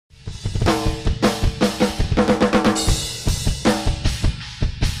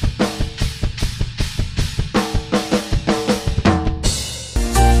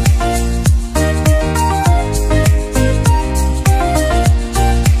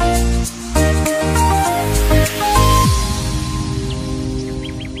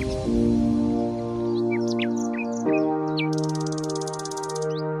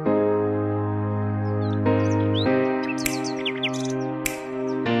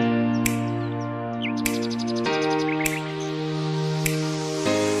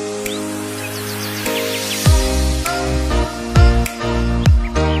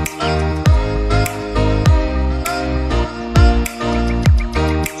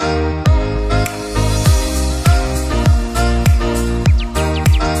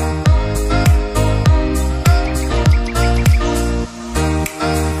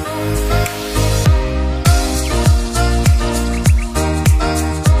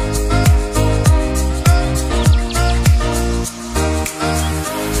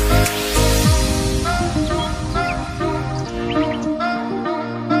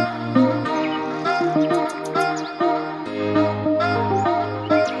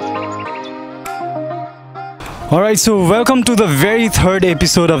Alright, so welcome to the very third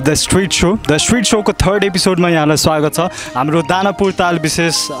episode of The Street Show. The Street Show को third एपिसोडमा यहाँलाई स्वागत छ। हाम्रो दानापुर ताल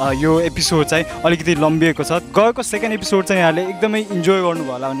विशेष यो एपिसोड चाहिँ अलिकति लम्बिएको छ। गएको सेकेन्ड एपिसोड चाहिँ यहाँले एकदमै इन्जोय गर्नुभयो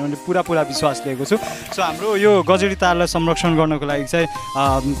होला भन्ने पुरा विश्वास लिएको छु। सो हाम्रो यो गजेडी ताललाई संरक्षण गर्नको लागि चाहिँ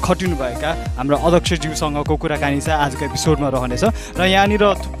खटिनुभएका हाम्रो अध्यक्षज्यूसँगको कुराकानी चाहिँ आजको एपिसोडमा रहनेछ र यहाँनिर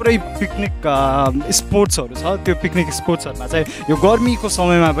थुप्रै पिकनिक स्पोर्ट्सहरू छ। त्यो पिकनिक स्पोर्ट्सहरूमा चाहिँ यो गर्मीको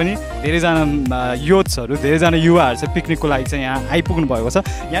समयमा पनि धेरैजना युथ्सहरू धेरैजना युवाहरू चाहिँ पिकनिकको लागि चाहिँ यहाँ आइपुग्नु भएको छ।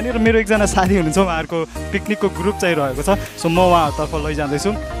 यहाँनिर मेरो एकजना साथी हुनुहुन्छ, उहाँहरूको पिकनिकको ग्रुप चाहिँ रहेको छ। सो म उहाँहरूतर्फ लैजाँदैछु,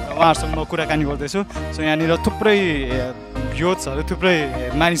 उहाँहरूसँग म कुराकानी गर्दैछु। सो यहाँनिर थुप्रै युथ्सहरू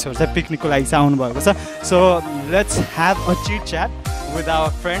थुप्रै मानिसहरू चाहिँ पिकनिकको लागि चाहिँ आउनुभएको छ। So let's have a chit chat with our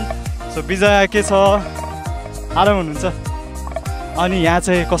friend. So विजय के छ, आराम हुनुहुन्छ? अनि यहाँ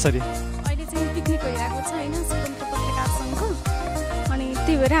चाहिँ कसरी अहिले चाहिँ पिकनिक भइरहेको छ होइन, स्वतन्त्र पत्रकार सङ्घको, अनि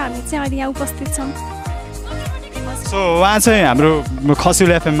त्यही भएर हामी चाहिँ अहिले यहाँ उपस्थित छौँ। सो उहाँ चाहिँ हाम्रो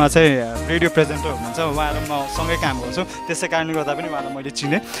खसिलो एफएममा चाहिँ रेडियो प्रेजेन्टर हुनुहुन्छ। उहाँ र म सँगै काम गर्छु, त्यसै कारणले गर्दा पनि उहाँलाई मैले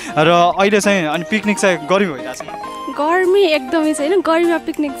चिनेँ। र अहिले चाहिँ अनि पिकनिक चाहिँ गर्मी भइरहेको छ? गर्मी एकदमै छैन, गर्मीमा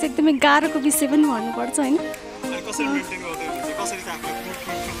पिकनिक चाहिँ एकदमै गाह्रोको विषय पनि भन्नुपर्छ होइन।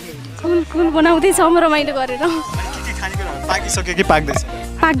 कुल बनाउँदैछौँ रमाइलो गरेर। पाकिसक्यो कि पाक्दैछ?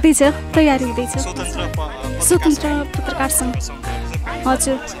 पाक्दैछ, तयारी हुँदैछ। स्वतन्त्र पत्रकार सङ्घ।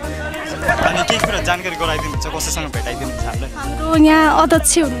 हजुर। अनि केही कुरा जानकारी गराइदिनुहुन्छ, कसैसँग भेटाइदिनुहुन्छ हामीलाई? हाम्रो यहाँ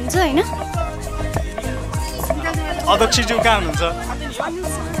अध्यक्ष हुनुहुन्छ होइन। अध्यक्षज्यू कहाँ हुनुहुन्छ?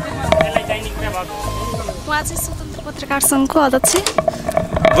 उहाँ चाहिँ स्वतन्त्र पत्रकार सङ्घको अध्यक्ष।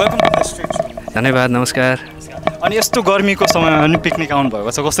 Welcome to the street show. धन्यवाद, नमस्कार। अनि यस्तो गर्मीको समयमा पनि पिकनिक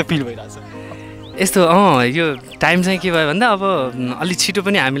आउनुभएको छ, कस्तो फिल भइरहेछ? यस्तो यो टाइम चाहिँ के भयो भन्दा अब अलि छिटो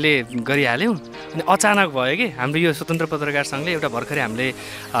पनि हामीले गरिहाल्यौँ अनि अचानक भयो कि हाम्रो यो स्वतन्त्र पत्रकार सङ्घले एउटा भर्खरै हामीले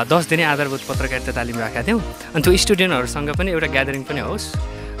 10 दिने आधारभूत पत्रकारिता तालिम राखेका थियौँ। अनि त्यो स्टुडेन्टहरूसँग पनि एउटा ग्यादरिङ पनि होस्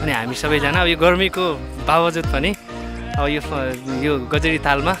अनि हामी सबैजना अब यो गर्मीको बावजुद पनि अब यो गजेडी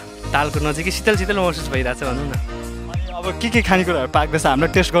तालको नजिकै शीतल महसुस भइरहेछ भनौँ न। अब के खानेकुराहरू पाक्दैछ, हामीलाई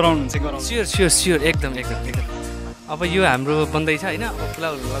टेस्ट गराउनुहुन्छ? स्योर एकदम। अब यो हाम्रो बन्दैछ होइन, अब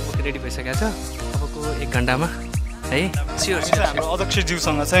पुलाउ लगभग रेडी भइसकेको छ अबको 1 घन्टामा है। स्योर हाम्रो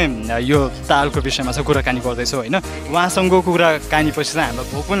अध्यक्षज्यूसँग चाहिँ यो तालको विषयमा चाहिँ कुराकानी गर्दैछौँ होइन। उहाँसँगको कुराकानी पछि चाहिँ हामीलाई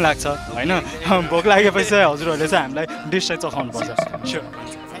भोक पनि लाग्छ होइन। भोक लागेपछि चाहिँ हजुरहरूले चाहिँ हामीलाई डिस चाहिँ चखाउनुपर्छ। स्योर,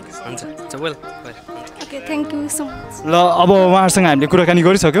 हुन्छ, well. Thank you so much. ल अब उहाँहरूसँग हामीले कुराकानी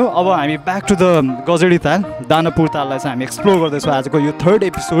गरिसक्यौँ। अब हामी ब्याक टु द गजेडी ताल दानापुर ताललाई चाहिँ हामी एक्सप्लोर गर्दैछौँ आजको यो थर्ड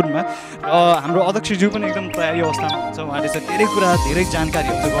एपिसोडमा। र हाम्रो अध्यक्षज्यू पनि एकदम तयारी अवस्थामा हुनुहुन्छ। उहाँले चाहिँ धेरै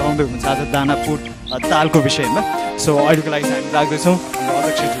जानकारीहरू चाहिँ गराउँदै हुनुहुन्छ आज दानापुर तालको विषयमा। सो अहिलेको लागि चाहिँ हामी लाग्दैछौँ हाम्रो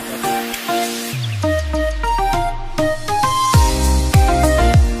अध्यक्षज्यू।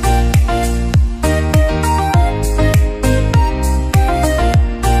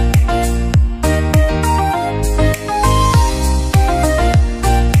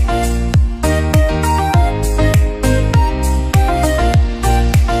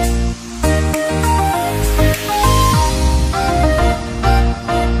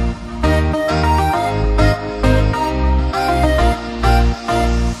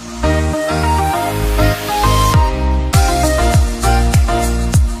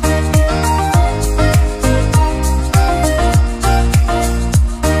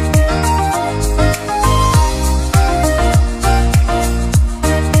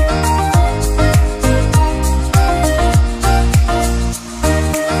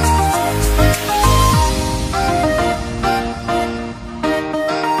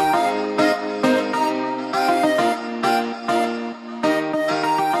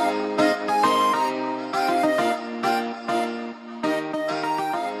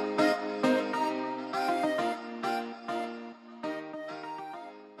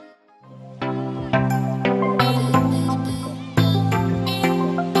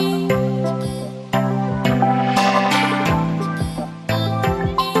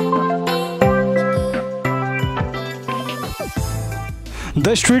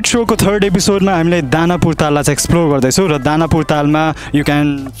 द स्ट्रिट शोको थर्ड एपिसोडमा हामीले दानापुर ताललाई चाहिँ एक्सप्लोर गर्दैछौँ र दानापुर तालमा you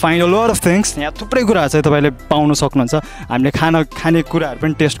can find a lot of things. यहाँ थुप्रै कुराहरू चाहिँ तपाईँले पाउन सक्नुहुन्छ। हामीले खाने कुराहरू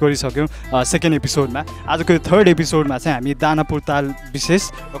पनि टेस्ट गरिसक्यौँ सेकेन्ड एपिसोडमा। आजको यो थर्ड एपिसोडमा चाहिँ हामी दानापुर ताल विशेष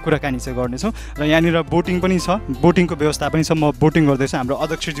कुराकानी चाहिँ गर्नेछौँ र यहाँनिर बोटिङ पनि छ, बोटिङको व्यवस्था पनि छ। म बोटिङ गर्दैछु, हाम्रो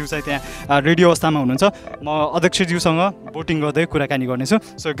अध्यक्षज्यू चाहिँ त्यहाँ रेडियो अवस्थामा हुनुहुन्छ। म अध्यक्षज्यूसँग बोटिङ गर्दै कुराकानी गर्नेछु।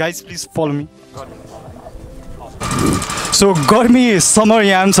 So guys please follow me. So गर्मी समर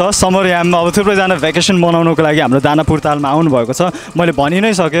याम छ। समर याममा अब थुप्रैजना भ्याकेसन मनाउनको लागि हाम्रो दानापुर तालमा आउनुभएको छ। मैले भनि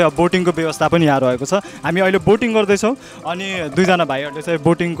नै सकेँ, अब बोटिङको व्यवस्था पनि यहाँ रहेको छ। हामी अहिले बोटिङ गर्दैछौँ अनि दुईजना भाइहरूले चाहिँ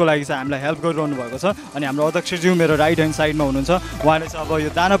बोटिङको लागि चाहिँ हामीलाई हेल्प गरिरहनु भएको छ। अनि हाम्रो अध्यक्षज्यू मेरो राइट ह्यान्ड साइडमा हुनुहुन्छ, उहाँले चाहिँ अब यो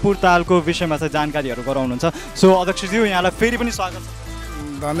दानापुर तालको विषयमा चाहिँ जानकारीहरू गराउनुहुन्छ। सो अध्यक्षज्यू यहाँलाई फेरि पनि स्वागत छ।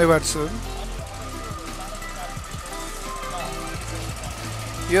 धन्यवाद सर।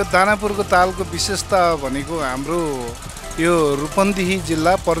 यो दानापुरको तालको विशेषता भनेको हाम्रो यो रूपन्देही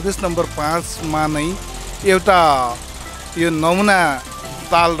जिल्ला प्रदेश नम्बर 5 मा नै एउटा यो नमुना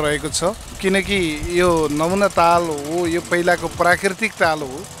ताल रहेको छ। किनकि यो नमुना ताल हो, यो पहिलाको प्राकृतिक ताल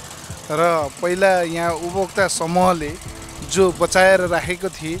हो र पहिला यहाँ उपभोक्ता समूहले जो बचाएर राखेको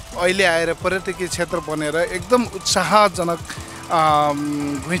थिए, अहिले आएर पर्यटकीय क्षेत्र बनेर एकदम उत्साहजनक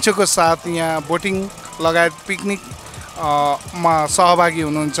घुइँचोको साथ यहाँ बोटिङ लगायत पिकनिक मा सहभागी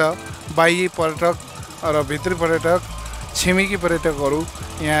हुनुहुन्छ। बाह्य पर्यटक र भित्री पर्यटक, छिमेकी पर्यटकहरू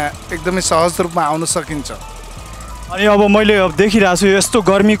यहाँ एकदमै सहज रूपमा आउन सकिन्छ। अनि अब मैले अब देखिरहेको छु यस्तो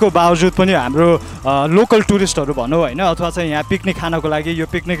गर्मीको बावजुद पनि हाम्रो लोकल टुरिस्टहरू भनौँ होइन, अथवा चाहिँ यहाँ पिकनिक खानको लागि यो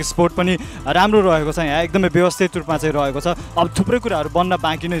पिकनिक स्पोट पनि राम्रो रहेको छ। यहाँ एकदमै व्यवस्थित रूपमा चाहिँ रहेको छ। अब थुप्रै कुराहरू बन्न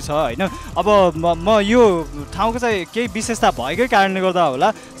बाँकी नै छ होइन। अब म यो ठाउँको चाहिँ केही विशेषता भएकै कारणले गर्दा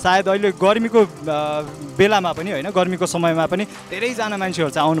होला, सायद अहिले गर्मीको बेलामा पनि होइन, गर्मीको समयमा पनि धेरैजना मान्छेहरू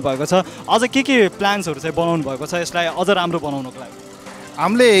चाहिँ आउनुभएको छ। अझ के प्लान्सहरू चाहिँ बनाउनु भएको छ यसलाई अझ राम्रो बनाउनको लागि?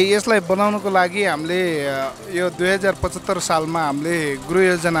 हामीले यसलाई बनाउनको लागि हामीले यो 2075 सालमा हामीले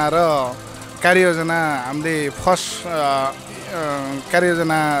गृह योजना र कार्ययोजना हामीले फर्स्ट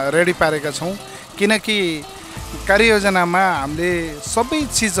कार्ययोजना रेडी पारेका छौँ। किनकि कार्ययोजनामा हामीले सबै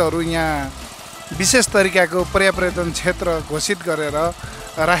चिजहरू यहाँ विशेष तरिकाको पर्यावरण क्षेत्र घोषित गरेर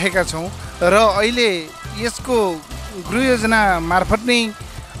राखेका छौँ र अहिले यसको गृह योजना मार्फत नै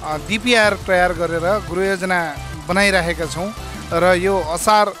डिपिआर तयार गरेर गृह योजना बनाइराखेका छौँ र यो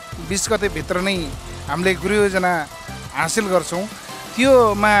असार 20 गतेभित्र नै हामीले गृह योजना हासिल गर्छौँ।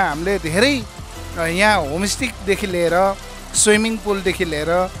 त्योमा हामीले धेरै यहाँ होमस्टेदेखि लिएर स्विमिङ पुलदेखि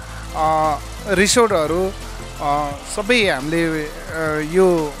लिएर रिसोर्टहरू सबै हामीले यो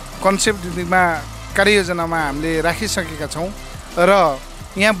कन्सेप्टमा कार्ययोजनामा हामीले राखिसकेका छौँ र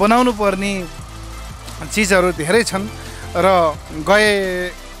यहाँ बनाउनु पर्ने चिजहरू धेरै छन् र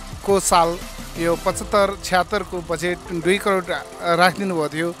गएको साल यो 75-76 को बजेट 2 करोड राखिदिनु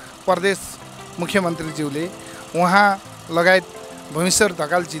भएको थियो प्रदेश मुख्यमन्त्रीज्यूले। उहाँ लगायत भूमेश्वर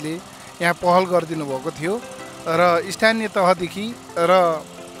ढकालजीले यहाँ पहल गरिदिनु भएको थियो र स्थानीय तहदेखि र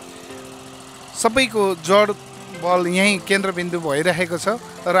सबैको जड बल यहीँ केन्द्रबिन्दु भइरहेको छ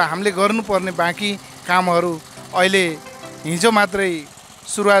र हामीले गर्नुपर्ने बाँकी कामहरू अहिले हिजो मात्रै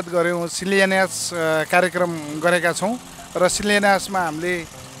सुरुवात गऱ्यौँ। शिलान्यास कार्यक्रम गरेका छौँ र शिलान्यासमा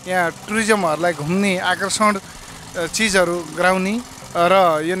हामीले यहाँ टुरिज्महरूलाई घुम्ने आकर्षण चिजहरू गराउने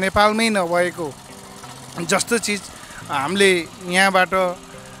र यो नेपालमै नभएको जस्तो चिज हामीले यहाँबाट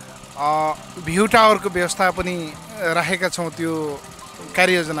भ्यू टावरको व्यवस्था पनि राखेका छौँ त्यो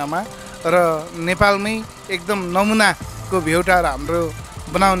कार्ययोजनामा र नेपालमै एकदम नमुनाको भ्यू टावर हाम्रो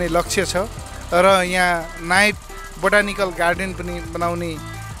बनाउने लक्ष्य छ र यहाँ नाइट बोटानिकल गार्डन पनि बनाउने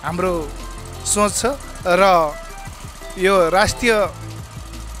हाम्रो सोच छ र यो राष्ट्रिय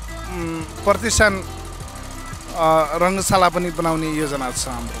प्रतिष्ठान रङ्गशाला पनि बनाउने योजना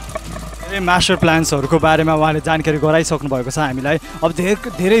छ हाम्रो। मास्टर प्लान्सहरूको बारेमा उहाँले जानकारी गराइसक्नु भएको छ हामीलाई। अब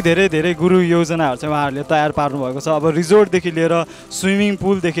धेरै गुरु योजनाहरू चाहिँ उहाँहरूले तयार पार्नु भएको छ। अब रिजोर्टदेखि लिएर स्विमिङ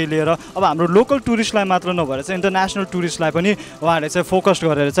पुलदेखि लिएर अब हाम्रो लोकल टुरिस्टलाई मात्र नभएर चाहिँ इन्टरनेसनल टुरिस्टलाई पनि उहाँहरूले चाहिँ फोकस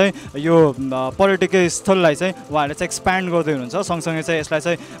गरेर चाहिँ यो पर्यटकीय स्थललाई चाहिँ उहाँहरूले चाहिँ एक्सप्यान्ड गर्दै हुनुहुन्छ, सँगसँगै चाहिँ यसलाई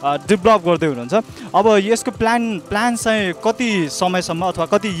चाहिँ डेभलप गर्दै हुनुहुन्छ। अब यसको प्लान चाहिँ कति समयसम्म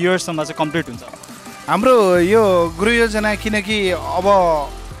अथवा कति इयर्ससम्म चाहिँ कम्प्लिट हुन्छ हाम्रो यो गृह योजना? किनकि अब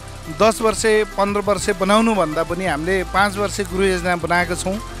 10 वर्ष 15 वर्ष बनाउनु भन्दा पनि हामीले 5 वर्ष गृह योजना बनाएका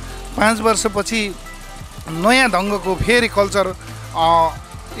छौँ। 5 वर्षपछि नयाँ ढङ्गको फेरि कल्चर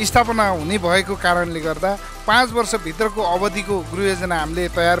स्थापना हुने भएको कारणले गर्दा 5 वर्षभित्रको अवधिको गृह योजना हामीले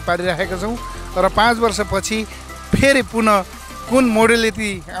तयार पारिरहेका छौँ र 5 वर्षपछि फेरि पुनः कुन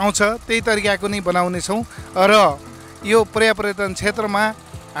मोडेलिटी आउँछ त्यही तरिकाको नै बनाउनेछौँ र यो पर्यावरण क्षेत्रमा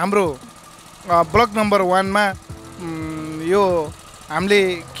हाम्रो ब्लक नम्बर 1 मा यो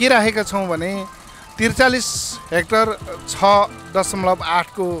हामीले के राखेका छौँ भने 43 हेक्टर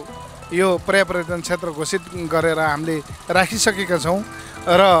 6.8 को यो पर्यावरण क्षेत्र घोषित गरेर हामीले राखिसकेका छौँ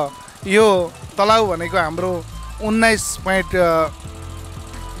र यो तलाउ भनेको हाम्रो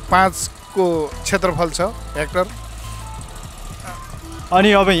 19.5 को क्षेत्रफल छ हेक्टर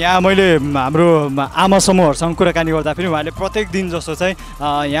अनि अब यहाँ मैले हाम्रो आमा समूहहरूसँग कुराकानी गर्दाखेरि उहाँले प्रत्येक दिन जस्तो चाहिँ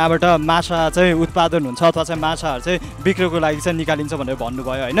यहाँबाट माछा चाहिँ उत्पादन हुन्छ अथवा चाहिँ माछाहरू चाहिँ बिक्रीको लागि चाहिँ निकालिन्छ भनेर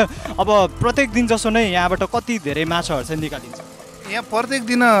भन्नुभयो होइन। अब प्रत्येक दिन जस्तो नै यहाँबाट कति धेरै माछाहरू चाहिँ निकालिन्छ? यहाँ प्रत्येक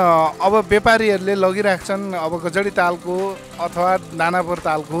दिन अब व्यापारीहरूले लगिराख्छन् अब गजडी तालको अथवा दानापुर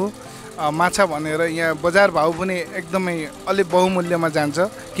तालको माछा भनेर यहाँ बजार भाउ पनि एकदमै अलि बहुमूल्यमा जान्छ,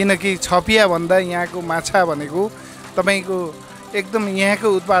 किनकि छपिया भन्दा यहाँको माछा भनेको तपाईँको एकदम यहाँको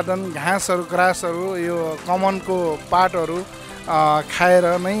उत्पादन घाँसहरू ग्रासहरू यो कमनको पातहरू खाएर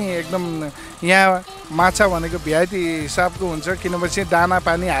नै एकदम यहाँ माछा भनेको भिआइपी हिसाबको हुन्छ, किनभने दाना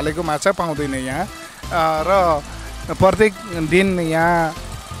पानी हालेको माछा पाउँदैन यहाँ। र प्रत्येक दिन यहाँ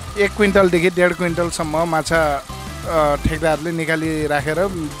 1 क्विन्टलदेखि 1.5 क्विन्टलसम्म माछा ठेकेदारले निकालिराखेर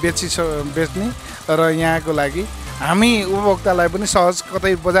बेच्ने र यहाँको लागि हामी उपभोक्तालाई पनि सहज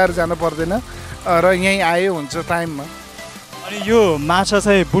कतै बजार जानु पर्दैन र यहीँ आयो हुन्छ टाइममा। अनि यो माछा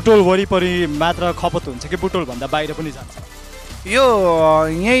चाहिँ बुटोल वरिपरि मात्र खपत हुन्छ कि बुटोलभन्दा बाहिर पनि जान्छ? यो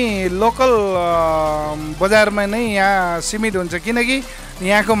यहीँ लोकल बजारमा नै यहाँ सीमित हुन्छ, किनकि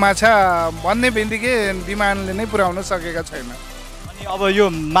यहाँको माछा भन्ने बित्तिकै डिमान्डले नै पुर्याउन सकेका छैन। अनि अब यो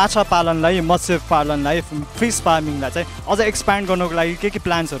माछा पालनलाई मत्स्य पालनलाई फिस फार्मिङलाई चाहिँ अझ एक्सप्यान्ड गर्नको लागि के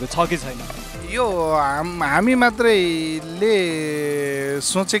प्लान्सहरू छ कि छैन? यो हामी मात्रैले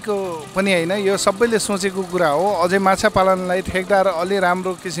सोचेको पनि होइन, यो सबैले सोचेको कुरा हो। अझै माछा पालनलाई ठेकदार अलि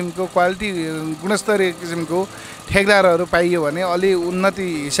राम्रो किसिमको क्वालिटी गुणस्तरीय किसिमको ठेकदारहरू पाइयो भने अलि उन्नति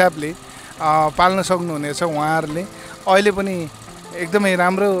हिसाबले पाल्न सक्नुहुनेछ उहाँहरूले। अहिले पनि एकदमै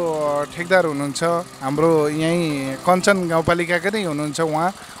राम्रो ठेकदार हुनुहुन्छ, हाम्रो यहीँ कञ्चन गाउँपालिकाकै नै हुनुहुन्छ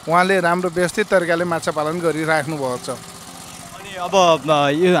उहाँले राम्रो व्यवस्थित तरिकाले माछा पालन गरिराख्नु भएको छ। अनि अब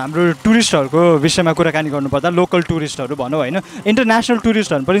यो हाम्रो टुरिस्टहरूको विषयमा कुराकानी गर्नुपर्दा लोकल टुरिस्टहरू भनौँ होइन, इन्टरनेसनल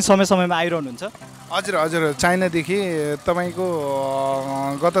टुरिस्टहरू पनि समय समयमा आइरहनुहुन्छ? हजुर हजुर, चाइनादेखि तपाईँको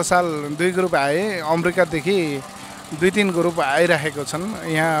गत साल 2 ग्रुप आए, अमेरिकादेखि 2-3 ग्रुप आइराखेको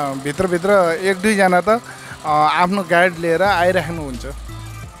छन्। यहाँ भित्रभित्र 1-2 जना त आफ्नो गाइड लिएर आइराख्नुहुन्छ।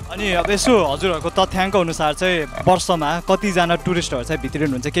 अनि अब यसो हजुरहरूको तथ्याङ्क अनुसार चाहिँ वर्षमा कतिजना टुरिस्टहरू चाहिँ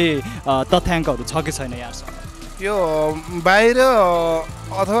भित्रिनुहुन्छ, केही तथ्याङ्कहरू छ कि छैन यहाँसँग? यो बाहिर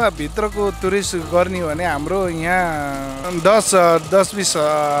अथवा भित्रको टुरिस्ट गर्ने भने हाम्रो यहाँ 10-20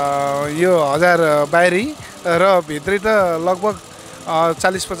 यो हजार बाहिरी र भित्री त लगभग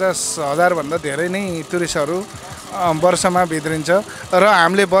 40-50 हजारभन्दा धेरै नै टुरिस्टहरू वर्षमा भित्रिन्छ। र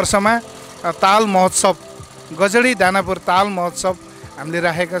हामीले वर्षमा ताल महोत्सव, गजडी दानापुर ताल महोत्सव हामीले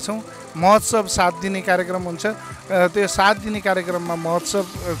राखेका छौँ। महोत्सव 7 दिने कार्यक्रम हुन्छ। त्यो 7 दिने कार्यक्रममा महोत्सव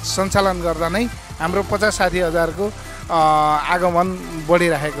सञ्चालन गर्दा नै हाम्रो 50-60 हजारको आगमन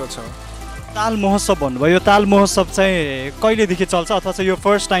बढिरहेको छ। ताल महोत्सव भन्नुभयो, यो ताल महोत्सव चाहिँ कहिलेदेखि चल्छ अथवा चाहिँ यो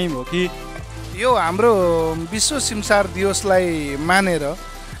फर्स्ट टाइम हो कि? यो हाम्रो विश्व सिमसार दिवसलाई मानेर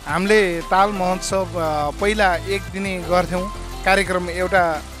हामीले ताल महोत्सव पहिला 1 दिने गर्थ्यौँ कार्यक्रम। एउटा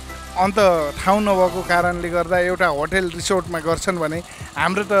अन्त ठाउँ नभएको कारणले गर्दा एउटा होटेल रिसोर्टमा गर्छन् भने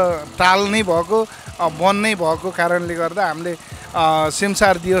हाम्रो त ताल नै भएको वन नै भएको कारणले गर्दा हामीले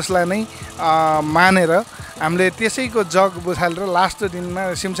सिमसार दिवसलाई नै मानेर हामीले त्यसैको जग बुझालेर लास्ट दिनमा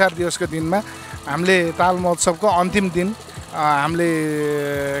सिमसार दिवसको दिनमा हामीले ताल महोत्सवको अन्तिम दिन हामीले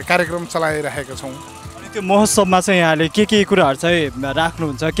कार्यक्रम चलाइरहेका छौँ। अनि त्यो महोत्सवमा चाहिँ यहाँले के कुराहरू चाहिँ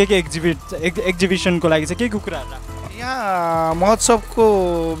राख्नुहुन्छ, के एक्जिबिसनको लागि चाहिँ के कुराहरू राख्नु? यहाँ महोत्सवको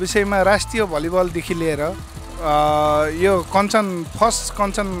विषयमा राष्ट्रिय भलिबलदेखि लिएर यो फर्स्ट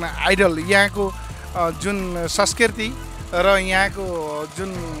कञ्चन आइडल, यहाँको जुन संस्कृति र यहाँको जुन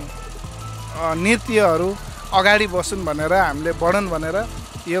नृत्यहरू अगाडि बसुन् भनेर हामीले बढुन् भनेर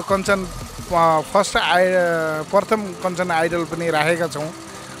यो प्रथम कञ्चन आइडल पनि राखेका छौँ।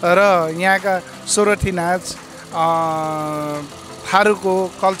 र यहाँका सोरठी नाच, थारूको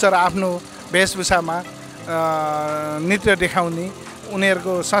कल्चर आफ्नो वेशभूषामा नृत्य देखाउने,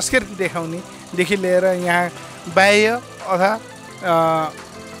 उनीहरूको संस्कृति देखाउनेदेखि लिएर यहाँ बाह्य अथवा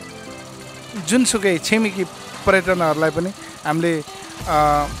जुनसुकै छिमेकी पर्यटनहरूलाई पनि हामीले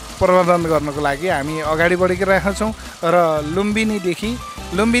प्रबन्धन गर्नको लागि हामी अगाडि बढिरहेका छौँ। र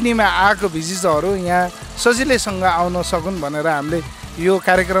लुम्बिनीमा आएको भिजिटरहरू यहाँ सजिलैसँग आउन सकुन् भनेर हामीले यो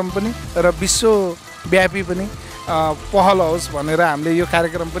कार्यक्रम पनि र विश्वव्यापी पनि पहल होस् भनेर हामीले यो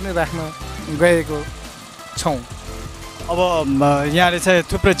कार्यक्रम पनि राख्न गएको छौँ। अब यहाँले चाहिँ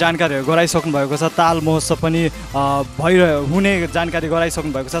थुप्रै जानकारीहरू गराइसक्नु भएको छ, ताल महोत्सव पनि हुने जानकारी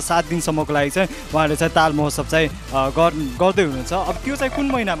गराइसक्नु भएको छ। 7 दिनसम्मको लागि चाहिँ उहाँले चाहिँ ताल महोत्सव चाहिँ गर्दै हुनुहुन्छ। अब त्यो चाहिँ कुन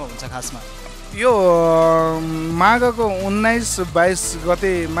महिनामा हुन्छ खासमा? यो माघको 19-22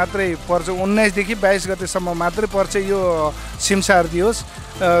 गते मात्रै पर्छ, 19देखि 22 गतेसम्म मात्रै पर्छ यो सिमसार दिवस।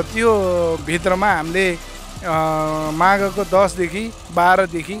 त्यो भित्रमा हामीले माघको 10 देखि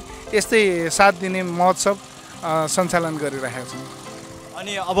 12 देखि यस्तै 7 दिने महोत्सव सञ्चालन गरिरहेका छौँ।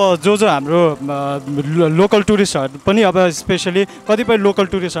 अनि अब जो हाम्रो लोकल टुरिस्टहरू पनि अब स्पेसली कतिपय लोकल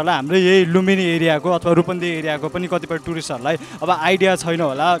टुरिस्टहरूलाई हाम्रो यही लुम्बिनी एरियाको अथवा रूपन्देही एरियाको पनि कतिपय टुरिस्टहरूलाई अब आइडिया छैन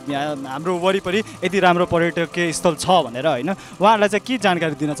होला यहाँ हाम्रो वरिपरि यति राम्रो पर्यटकीय स्थल छ भनेर होइन, उहाँहरूलाई चाहिँ के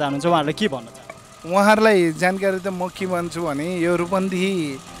जानकारी दिन चाहनुहुन्छ, उहाँहरूलाई के भन्न चाहनुहुन्छ? उहाँहरूलाई जानकारी त म के भन्छु भने यो रूपन्देही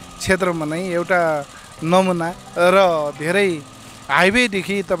क्षेत्रमा नै एउटा नमुना र धेरै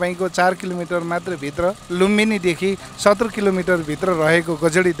हाइवेदेखि तपाईँको 4 किलोमिटर मात्र भित्र लुम्बिनीदेखि 17 किलोमिटर भित्र रहेको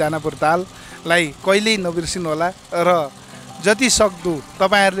गजडी दानापुर ताललाई कहिल्यै नबिर्सिनु होला र जति सक्दो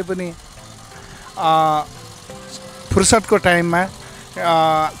तपाईँहरूले पनि फुर्सदको टाइममा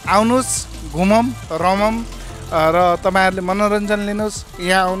आउनुहोस्, घुमौँ, रमौँ र तपाईँहरूले मनोरञ्जन लिनुहोस्।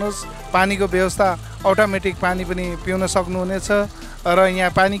 यहाँ आउनुहोस्, पानीको व्यवस्था अटोमेटिक पानी पनि पिउन सक्नुहुनेछ र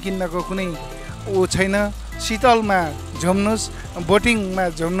यहाँ पानी किन्नको कुनै छैन। शीतलमा झुम्नुहोस्, बोटिङमा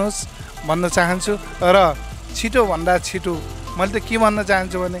झुम्नुहोस् भन्न चाहन्छु र छिटोभन्दा छिटो मैले त के भन्न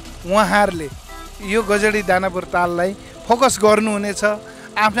चाहन्छु भने उहाँहरूले यो गजडी दानापुर ताललाई फोकस गर्नुहुनेछ।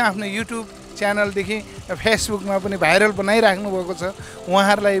 आफ्नो आफ्नो युट्युब च्यानलदेखि फेसबुकमा पनि भाइरल बनाइराख्नु भएको छ।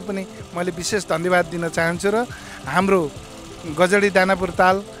 उहाँहरूलाई पनि मैले विशेष धन्यवाद दिन चाहन्छु र हाम्रो गजडी दानापुर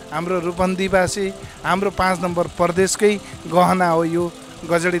ताल हाम्रो रूपन्देहीवासी हाम्रो 5 नम्बर प्रदेशकै गहना हो यो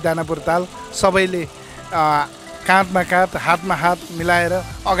गजडी दानापुर ताल। सबैले काँधमा काँध हातमा हात मिलाएर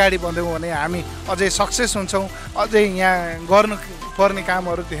अगाडि बढ्यौँ भने हामी अझै सक्सेस हुन्छौँ। अझै यहाँ गर्नुपर्ने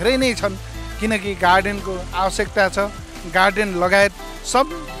कामहरू धेरै नै छन् किनकि गार्डनको आवश्यकता छ। गार्डन लगायत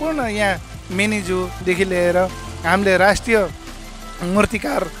सम्पूर्ण यहाँ मेनिजूदेखि लिएर हामीले राष्ट्रिय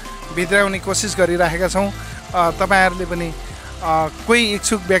मूर्तिकार भित्राउने कोसिस गरिरहेका छौँ। तपाईँहरूले पनि कोही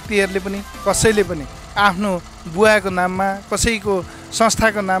इच्छुक व्यक्तिहरूले पनि कसैले पनि आफ्नो बुवाको नाममा कसैको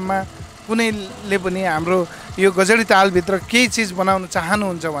संस्थाको नाममा कुनैले पनि हाम्रो यो गजडी तालभित्र केही चिज बनाउन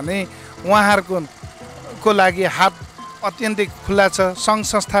चाहनुहुन्छ भने उहाँहरूको लागि हात अत्यन्तै खुल्ला छ। सङ्घ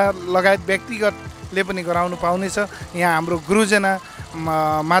संस्था लगायत व्यक्तिगतले पनि गराउनु पाउनेछ। यहाँ हाम्रो गुरुजना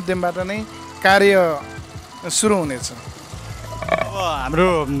माध्यमबाट नै कार्य सुरु हुनेछ। अब हाम्रो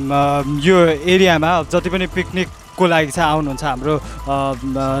यो एरियामा जति पनि पिकनिकको लागि चाहिँ आउनुहुन्छ हाम्रो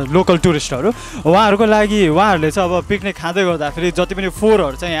लोकल टुरिस्टहरू, उहाँहरूको लागि उहाँहरूले चाहिँ अब पिकनिक खाँदै गर्दाखेरि जति पनि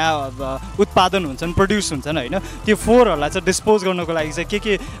फोहोरहरू चाहिँ यहाँ उत्पादन हुन्छन्, प्रड्युस हुन्छन् होइन, त्यो फोहोरहरूलाई चाहिँ डिस्पोज गर्नको लागि चाहिँ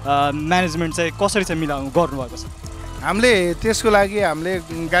के म्यानेजमेन्ट चाहिँ कसरी चाहिँ गर्नुभएको छ? हामीले त्यसको लागि हामीले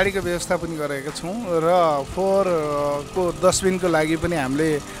गाडीको व्यवस्था पनि गरेका छौँ र फोहोरको डस्टबिनको लागि पनि हामीले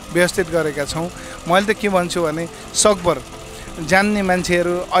व्यवस्थित गरेका छौँ। मैले त के भन्छु भने सकभर जान्ने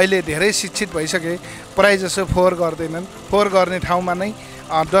मान्छेहरू अहिले धेरै शिक्षित भइसके, प्रायः जसो फोहोर गर्दैनन्। फोहोर गर्ने ठाउँमा नै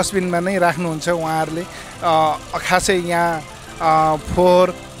डस्टबिनमा नै राख्नुहुन्छ उहाँहरूले। खासै यहाँ फोहोर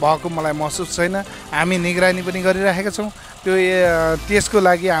भएको मलाई महसुस छैन। हामी निगरानी पनि गरिरहेका छौँ। त्यसको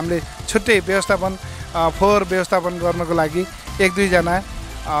लागि हामीले छुट्टै व्यवस्थापन फोहोर व्यवस्थापन गर्नको लागि 1-2 जना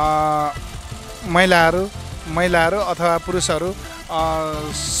महिलाहरू अथवा पुरुषहरू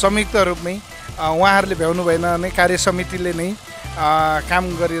संयुक्त रूपमै उहाँहरूले भ्याउनु भएन भने कार्य समितिले नै काम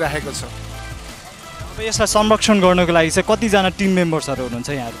गरिरहेको छ। अब यसलाई संरक्षण गर्नको लागि चाहिँ कतिजना टिम मेम्बर्सहरू हुनुहुन्छ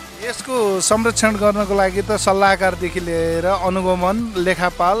यहाँहरू? यसको संरक्षण गर्नको लागि त सल्लाहकारदेखि लिएर अनुगमन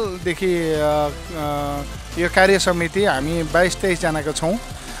लेखापालदेखि यो कार्य समिति हामी 22-23 जनाको छौँ।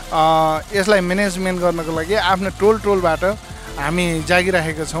 यसलाई म्यानेजमेन्ट गर्नको लागि आफ्नो टोलबाट हामी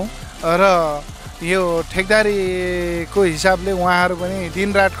जागिरहेका छौँ र यो ठेकदारीको हिसाबले उहाँहरू पनि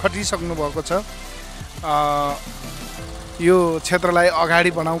दिनरात खटिसक्नु भएको छ। यो क्षेत्रलाई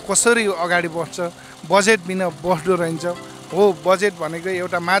अगाडि बढाउँ, कसरी अगाडि बढ्छ, बजेट बिना बस्दो रहन्छ हो। बजेट भनेको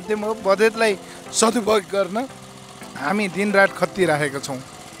एउटा माध्यम हो। बजेटलाई सदुपयोग गर्न हामी दिनरात खटिरहेका छौँ।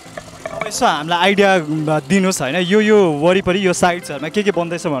 यसो हामीलाई आइडिया दिनुहोस् होइन, यो वरिपरि यो साइड्सहरूमा के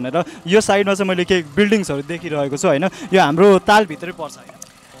बन्दैछ भनेर। यो साइडमा चाहिँ मैले केही बिल्डिङ्सहरू देखिरहेको छु होइन, यो हाम्रो तालभित्रै पर्छ होइन?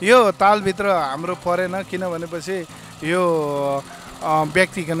 यो तालभित्र हाम्रो परेन, किनभनेपछि यो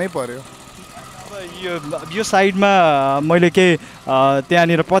व्यक्तिको नै पर्यो। यो साइडमा मैले केही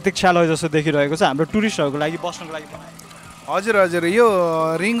त्यहाँनिर प्रतीक्षालय जस्तो देखिरहेको छ हाम्रो टुरिस्टहरूको लागि बस्नको लागि। हजुर, यो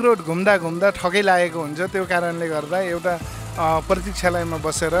रिङ रोड घुम्दा ठकै लागेको हुन्छ। त्यो कारणले गर्दा एउटा प्रतीक्षालयमा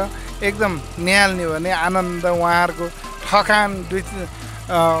बसेर एकदम निहाल्ने हो भने आनन्द, उहाँहरूको थकान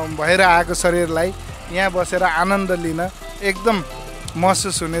भएर आएको शरीरलाई यहाँ बसेर आनन्द लिन एकदम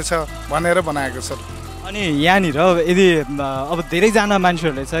महसुस हुनेछ भनेर बनाएको छ। अनि यहाँनिर यदि अब धेरैजना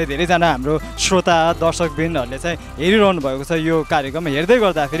मान्छेहरूले चाहिँ धेरैजना हाम्रो श्रोता दर्शकबिनहरूले चाहिँ हेरिरहनु भएको छ यो कार्यक्रम हेर्दै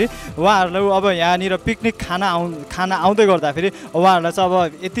गर्दाखेरि उहाँहरूलाई अब यहाँनिर पिकनिक खाना आउँदै गर्दाखेरि उहाँहरूलाई चाहिँ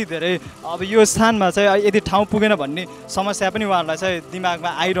अब यति धेरै अब यो स्थानमा चाहिँ यदि ठाउँ पुगेन भन्ने समस्या पनि उहाँहरूलाई चाहिँ दिमागमा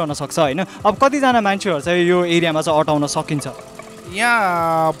आइरहन सक्छ होइन। अब कतिजना मान्छेहरू चाहिँ यो एरियामा चाहिँ अटाउन सकिन्छ?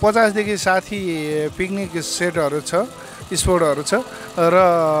 यहाँ 50 देखि 60 पिकनिक सेटहरू छ, स्पोटहरू छ र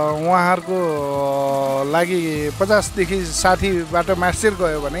उहाँहरूको लागि 50 देखि 60 बाटो मास्टर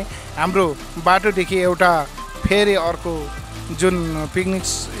गयो भने हाम्रो बाटोदेखि एउटा फेरि अर्को जुन पिकनिक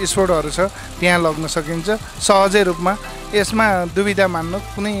स्पोटहरू छ त्यहाँ लग्न सकिन्छ सहजै रूपमा। यसमा दुविधा मान्नु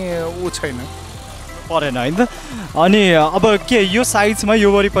कुनै छैन, परेन होइन त। अनि अब के यो साइड्समा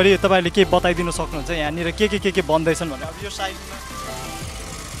यो वरिपरि तपाईँले के बताइदिनु सक्नुहुन्छ यहाँनिर के बन्दैछन् भने? अब यो साइडमा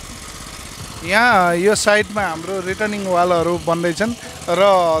यहाँ यो साइडमा हाम्रो रिटर्निङ वालहरू बन्दैछन् र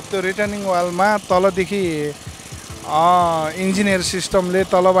त्यो रिटर्निङ वालमा तलदेखि इन्जिनियर सिस्टमले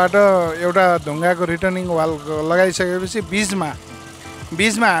तलबाट एउटा ढुङ्गाको रिटर्निङ वाल लगाइसकेपछि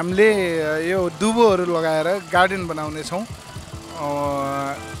बिचमा हामीले यो दुबोहरू लगाएर गार्डन बनाउनेछौँ।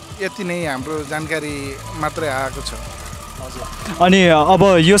 यति नै हाम्रो जानकारी मात्रै आएको छ। अनि अब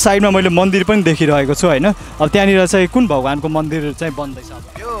यो साइडमा मैले मन्दिर पनि देखिरहेको छु होइन। अब त्यहाँनिर चाहिँ कुन भगवानको मन्दिर चाहिँ बन्दैछ?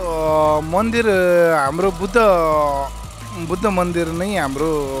 यो मन्दिर हाम्रो बुद्ध मन्दिर नै हाम्रो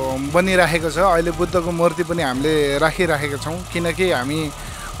बनिराखेको छ। अहिले बुद्धको मूर्ति पनि हामीले राखिराखेका छौँ किनकि हामी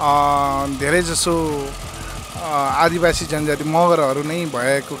धेरैजसो आदिवासी जनजाति मगरहरू नै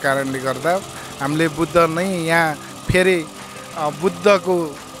भएको कारणले गर्दा हामीले बुद्ध नै यहाँ फेरि बुद्धको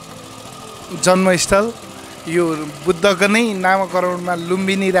जन्मस्थल यो बुद्धको नै नामकरणमा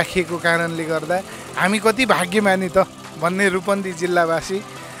लुम्बिनी राखिएको कारणले गर्दा हामी कति भाग्यमानी त भन्ने रूपन्देही जिल्लावासी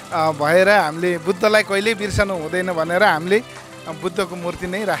भएर हामीले बुद्धलाई कहिल्यै बिर्सनु हुँदैन भनेर हामीले बुद्धको मूर्ति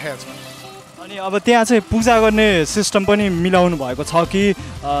नै राखेका छौँ। अनि अब त्यहाँ चाहिँ पूजा गर्ने सिस्टम पनि मिलाउनु भएको छ कि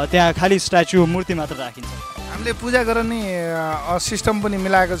त्यहाँ खालि स्ट्याचु मूर्ति मात्र राखिन्छ? हामीले पूजा गर्ने सिस्टम पनि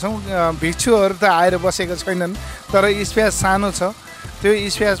मिलाएका छौँ। भिक्षुहरू त आएर बसेका छैनन् तर स्पेस सानो छ, त्यो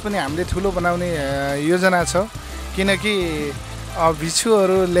स्पेस पनि हामीले ठुलो बनाउने योजना छ किनकि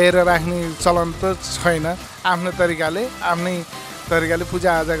भिक्षुहरू लिएर राख्ने चलन त छैन। आफ्नै तरिकाले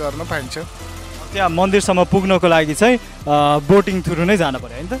पूजाआजा गर्न पाइन्छ। त्यहाँ मन्दिरसम्म पुग्नको लागि चाहिँ बोटिङ थ्रु नै जानु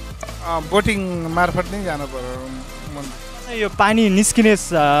पर्यो होइन त? बोटिङ मार्फत नै जानु पर्यो। यो पानी निस्किने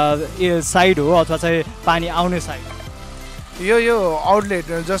साइड हो अथवा चाहिँ पानी आउने साइड? यो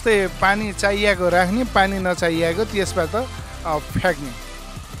आउटलेट जस्तै पानी चाहिएको राख्ने, पानी नचाहिएको त्यसबाट फ्याँक्ने।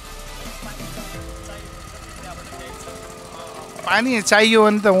 पानी चाहियो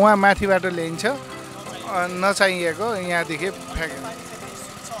भने त उहाँ माथिबाट ल्याइन्छ, नचाहिएको यहाँदेखि फ्याँक्ने।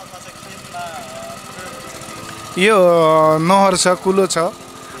 यो नहर छ, कुलो छ,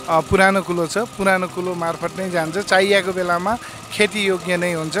 पुरानो कुलो मार्फत नै जान्छ। चाहिएको बेलामा खेती योग्य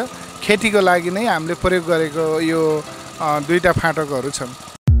नै हुन्छ। खेतीको लागि नै हामीले प्रयोग गरेको यो दुईटा फाटकहरू छन्।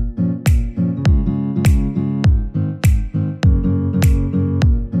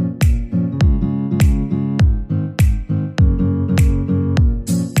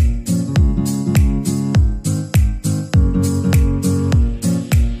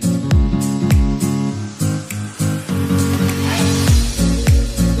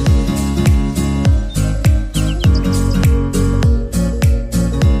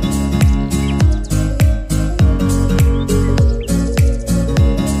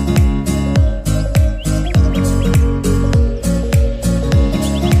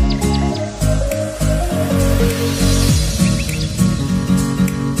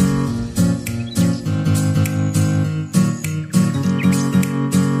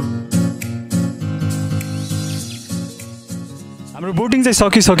 बोटिङ चाहिँ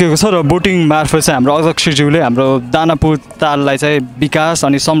सकिसकेको छ र बोटिङ मार्फत चाहिँ हाम्रो अध्यक्षज्यूले हाम्रो दानापुर ताललाई चाहिँ विकास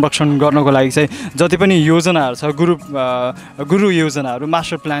अनि संरक्षण गर्नको लागि चाहिँ जति पनि योजनाहरू छ गुरु योजनाहरू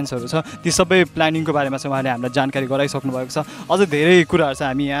मास्टर प्लान्सहरू छ ती सबै प्लानिङको बारेमा चाहिँ उहाँले हामीलाई जानकारी गराइसक्नु भएको छ। अझै धेरै कुराहरू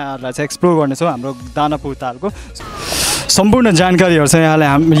चाहिँ हामी यहाँहरूलाई चाहिँ एक्सप्लोर गर्नेछौँ हाम्रो दानापुर तालको। सम्पूर्ण जानकारीहरू चाहिँ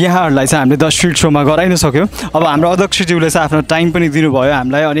यहाँहरूलाई चाहिँ हामीले द स्ट्रिट शोमा गराइ नै सक्यौँ। अब हाम्रो अध्यक्षज्यूले चाहिँ आफ्नो टाइम पनि दिनुभयो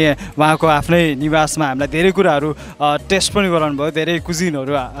हामीलाई अनि उहाँको आफ्नै निवासमा हामीलाई धेरै कुराहरू टेस्ट पनि गराउनु भयो, धेरै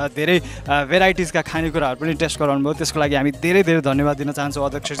कुजिनहरू धेरै भेराइटिजका खानेकुराहरू पनि टेस्ट गराउनु भयो। त्यसको लागि हामी धेरै धेरै धन्यवाद दिन चाहन्छौँ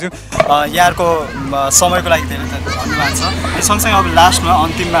अध्यक्षज्यू। यहाँको समयको लागि धेरै धेरै धन्यवाद छ। अनि सँगसँगै अब लास्टमा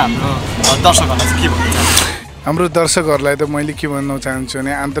अन्तिममा हाम्रो दर्शकहरूलाई चाहिँ के भन्न चाहन्छु? हाम्रो दर्शकहरूलाई त मैले के भन्न चाहन्छु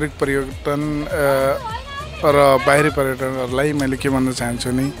भने आन्तरिक पर्यटन र बाहिरी पर्यटकहरूलाई मैले के भन्न चाहन्छु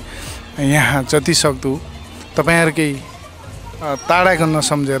भने यहाँ जति सक्दो तपाईँहरूकै टाढाको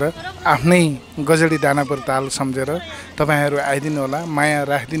नसम्झेर आफ्नै गजडी दानापुर ताल सम्झेर तपाईँहरू आइदिनु होला, माया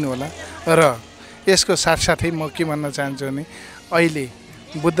राखिदिनु होला र यसको साथसाथै म के भन्न चाहन्छु भने अहिले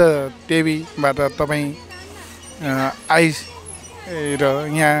बुद्ध टिभीबाट तपाईँ र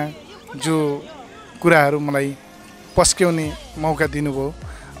यहाँ जो कुराहरू मलाई पस्क्याउने मौका दिनुभयो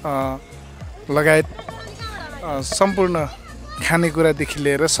लगायत सम्पूर्ण खानेकुरादेखि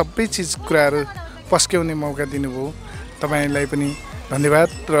लिएर सबै चिज कुराहरू पस्क्याउने मौका दिनुभयो तपाईँलाई पनि धन्यवाद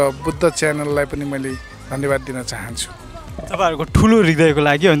र बुद्ध च्यानललाई पनि मैले धन्यवाद दिन चाहन्छु तपाईँहरूको ठुलो हृदयको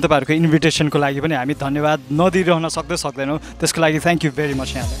लागि अनि तपाईँहरूको इन्भिटेसनको लागि पनि हामी धन्यवाद नदिइरहन सक्दैनौँ त्यसको लागि थ्याङ्क यू भेरी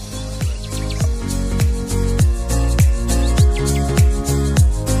मच यहाँलाई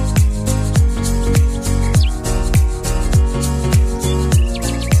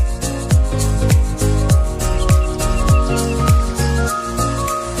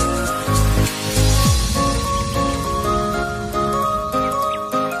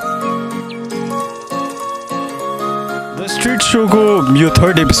स्ट्रिट शोको यो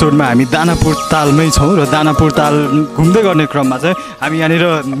थर्ड एपिसोडमा हामी दानापुर तालमै छौँ र दानापुर ताल घुम्दै गर्ने क्रममा चाहिँ हामी यहाँनिर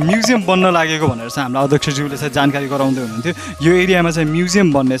म्युजियम बन्न लागेको भनेर चाहिँ हाम्रो अध्यक्षज्यूले चाहिँ जानकारी गराउँदै हुनुहुन्थ्यो यो एरियामा चाहिँ म्युजियम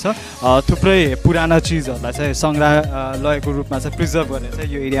बन्नेछ थुप्रै पुराना चिजहरूलाई चाहिँ सङ्ग्रहालयको रूपमा चाहिँ प्रिजर्भ गरेर चाहिँ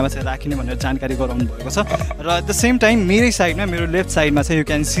यो एरियामा चाहिँ राखिने भनेर जानकारी गराउनु भएको छ र एट द सेम टाइम मेरै साइडमा मेरो लेफ्ट साइडमा चाहिँ यु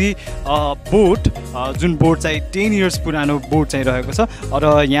क्यान सी बोट जुन बोट चाहिँ 10 इयर्स पुरानो बोट चाहिँ रहेको छ र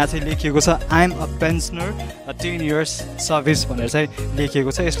यहाँ चाहिँ लेखिएको छ I am a pensioner 10 years service भनेर चाहिँ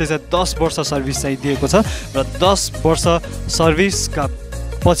लेखिएको छ यसले चाहिँ 10 वर्ष सर्भिस चाहिँ दिएको छ र 10 वर्ष सर्भिसका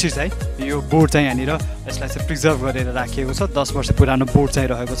पछि चाहिँ यो बोर्ड चाहिँ यहाँनिर यसलाई चाहिँ प्रिजर्भ गरेर राखिएको छ 10 वर्ष पुरानो बोर्ड चाहिँ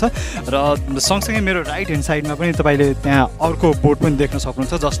रहेको छ र सँगसँगै मेरो राइट ह्यान्ड साइडमा पनि तपाईँले त्यहाँ अर्को बोर्ड पनि देख्न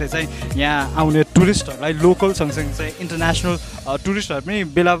सक्नुहुन्छ जसले चाहिँ यहाँ आउने टुरिस्टहरूलाई लोकल सँगसँगै चाहिँ इन्टरनेसनल टुरिस्टहरू पनि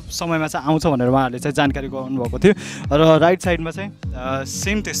बेला समयमा चाहिँ आउँछ भनेर उहाँहरूले चाहिँ जानकारी गराउनु भएको थियो र राइट साइडमा चाहिँ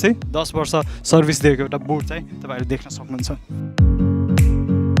सेम त्यस्तै 10 वर्ष सर्भिस दिएको एउटा बोर्ड चाहिँ तपाईँहरूले देख्न सक्नुहुन्छ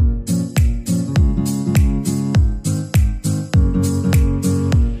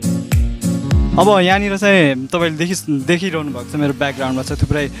अब यहाँनिर चाहिँ तपाईँले देखिरहनु भएको छ मेरो ब्याकग्राउन्डमा चाहिँ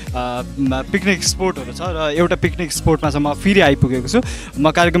थुप्रै पिकनिक स्पोटहरू छ र एउटा पिकनिक स्पोटमा चाहिँ म फेरि आइपुगेको छु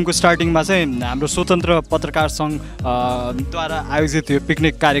म कार्यक्रमको स्टार्टिङमा चाहिँ हाम्रो स्वतन्त्र पत्रकार सङ्घद्वारा आयोजित यो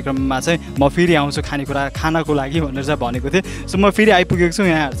पिकनिक कार्यक्रममा चाहिँ म फेरि आउँछु खानाको लागि भनेर चाहिँ भनेको थिएँ सो म फेरि आइपुगेको छु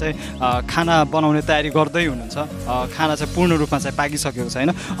यहाँहरू चाहिँ खाना बनाउने तयारी गर्दै हुनुहुन्छ खाना चाहिँ पूर्ण रूपमा चाहिँ पाकिसकेको छैन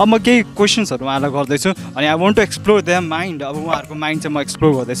अब म केही क्वेसन्सहरू उहाँलाई गर्दैछु अनि I want to explore their mind अब उहाँहरूको माइन्ड चाहिँ म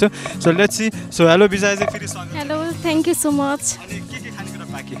एक्सप्लोर गर्दैछु so let's see so hello विजय चाहिँ फेरि स्वागत hello thank you so much अनि के खानेकुरा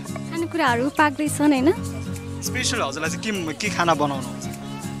पाक्यो खानेकुराहरू पाक्दैछन् होइन स्पेसल हजुरलाई चाहिँ के खाना बनाउनु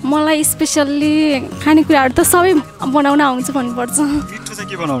हुन्छ मलाई स्पेसल्ली खानेकुराहरू त सबै बनाउन आउँछ भन्नुपर्छ मिठो चाहिँ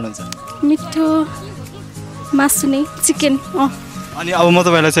के बनाउनुहुन्छ मिठो मासु नै चिकन अनि अब म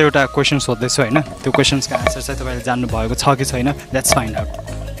तपाईँलाई चाहिँ एउटा क्वेसन सोध्दैछु होइन त्यो क्वेसन्सको आन्सर चाहिँ तपाईँले जान्नुभएको छ कि छैन लेट्स फाइन्ड आउट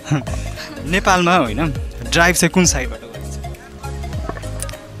नेपालमा होइन ड्राइभ चाहिँ कुन साइडबाट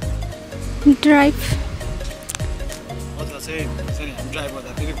ड्राइभ अथवा चाहिँ ड्राइभ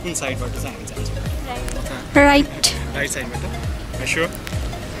गर्दाखेरि कुन साइडबाट चाहिँ हामी जान्छौँ राइट साइडबाट स्योर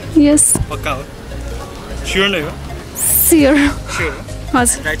यस पक्का हो स्योर नै हो स्योर स्योर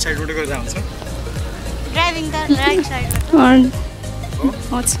हजुर राइट साइडबाट गएर आउँछ ड्राइभिङ त राइट साइडबाट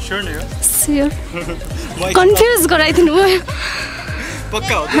हजुर स्योर नै हो स्योर कन्फ्युज गराइदिनु भयो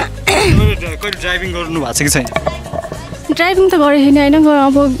पक्का हो कहिले ड्राइभिङ गर्नु भएको छ कि छैन ड्राइभिङ त गरेको छैन होइन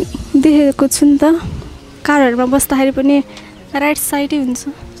अब देखेको छु नि त कारहरूमा बस्दाखेरि पनि राइट साइडै हुन्छ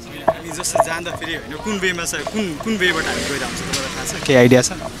हामी जस्तो जाँदाखेरि होइन कुन वेमा छ कुन वेबाट हामी गएर आउँछ तपाईँलाई थाहा छ केही आइडिया छ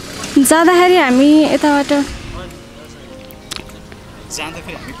जाँदाखेरि हामी यताबाट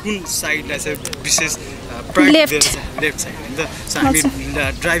जाँदाखेरि हामी कुन साइडलाई चाहिँ विशेष लेफ्ट साइड होइन त सो हामी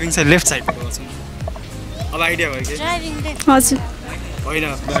ड्राइभिङ चाहिँ लेफ्ट साइडबाट गर्छौँ अब आइडिया भयो कि ड्राइभिङ हजुर होइन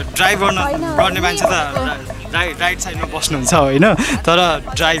ड्राइभ गर्ने मान्छे त राइट साइडमा बस्नुहुन्छ होइन तर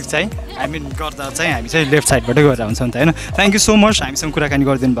ड्राइभ चाहिँ हामी गर्दा चाहिँ हामी चाहिँ लेफ्ट साइडबाटै गएर आउँछौँ नि त होइन थ्याङ्क यू सो मच हामीसँग कुराकानी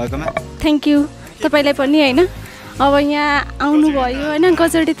गरिदिनु भएकोमा थ्याङ्क यू तपाईँलाई पनि होइन अब यहाँ आउनुभयो होइन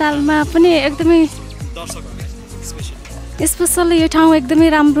गजडी तालमा पनि एकदमै स्पेसल्ली यो ठाउँ एकदमै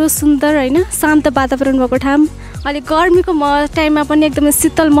राम्रो सुन्दर होइन शान्त वातावरण भएको ठाउँ अहिले गर्मीको टाइममा पनि एकदमै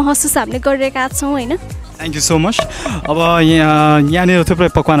शीतल महसुस हामीले गरिरहेका छौँ होइन थ्याङ्क यू सो मच अब यहाँनिर थुप्रै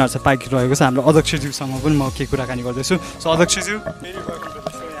पकवानहरू चाहिँ पाकिरहेको छ हाम्रो अध्यक्षज्यूसँग पनि म के कुराकानी गर्दैछु सो अध्यक्षज्यू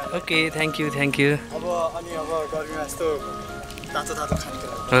ओके थ्याङ्क यू अब गर्मीमा यस्तो तातो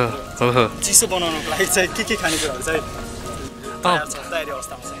खानेकुराहरू हो चिसो बनाउनको लागि चाहिँ के खानेकुराहरू चाहिँ तयारी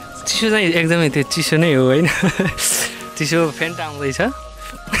अवस्थामा छ चिसो चाहिँ एकदमै त्यो चिसो नै हो होइन चिसो फेन्ट आउँदैछ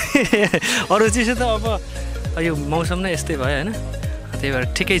अरू चिसो त अब यो मौसम नै यस्तै भयो होइन त्यही भएर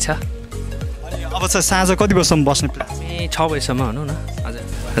ठिकै छ अब चाहिँ साँझ कति बजीसम्म बस्ने प्लान 6 बजीसम्म भनौँ न हजुर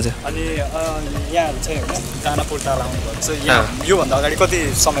हजुर। अनि यहाँ चाहिँ होइन दानापुर ताल आउनुभएको छ, यहाँ योभन्दा अगाडि कति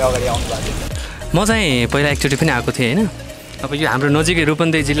समय अगाडि आउनुभएको थियो? म चाहिँ पहिला एकचोटि पनि आएको थिएँ होइन। अब यो हाम्रो नजिकै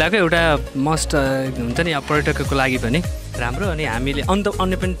रूपन्देही जिल्लाको एउटा मस्ट हुन्छ नि अब पर्यटकको लागि पनि राम्रो। अनि हामीले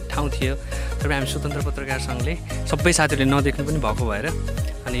अन्य पनि ठाउँ थियो, तर हामी स्वतन्त्र पत्रकार सङ्घले सबै साथीहरूले नदेख्नु पनि भएको भएर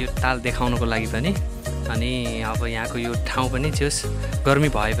अनि यो ताल देखाउनको लागि पनि अनि अब यहाँको यो ठाउँ पनि जोस् गर्मी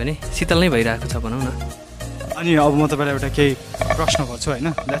भए पनि शीतल नै भइरहेको छ भनौँ न। अनि अब म तपाईँलाई एउटा केही प्रश्न गर्छु होइन,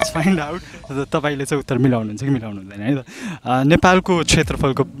 लेट्स फाइन्ड आउट तपाईँले चाहिँ उत्तर मिलाउनुहुन्छ कि मिलाउनु हुँदैन है त। नेपालको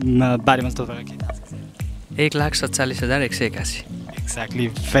क्षेत्रफलको बारेमा तपाईँलाई के थाहा छ? 1,47,181। Exactly,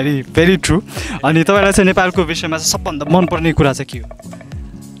 very very true. अनि तपाईँलाई चाहिँ नेपालको विषयमा चाहिँ सबभन्दा मनपर्ने कुरा चाहिँ के हो?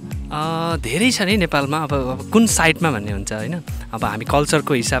 धेरै छ नि नेपालमा। अब कुन साइडमा भन्ने हुन्छ होइन। अब हामी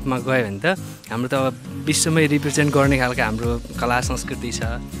कल्चरको हिसाबमा गयो भने त हाम्रो त अब विश्वमै रिप्रेजेन्ट गर्ने खालको हाम्रो कला संस्कृति छ।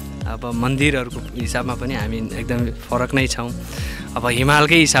 अब मन्दिरहरूको हिसाबमा पनि हामी एकदम फरक नै छौँ। अब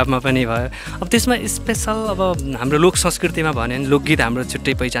हिमालकै हिसाबमा पनि भयो। अब त्यसमा स्पेसल अब हाम्रो लोक संस्कृतिमा भन्यो भने लोकगीत हाम्रो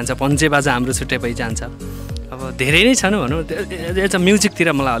छुट्टै पहिचान छ, पन्जे बाजा हाम्रो छुट्टै पहिचान छ। अब धेरै नै छन् भनौँ। एज अ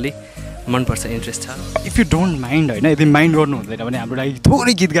म्युजिकतिर मलाई अलिक मनपर्छ, इन्ट्रेस्ट छ। इफ यु डोन्ट माइन्ड होइन, यदि माइन्ड गर्नु हुँदैन भने हाम्रो लागि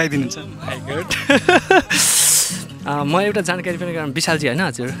थोरै गीत गाइदिनुहुन्छ? म एउटा जानकारी पनि गरौँ विशालजी होइन।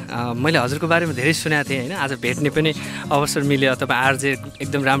 हजुर मैले हजुरको बारेमा धेरै सुनेको थिएँ होइन, आज भेट्ने पनि अवसर मिल्यो। तपाईँ आरजे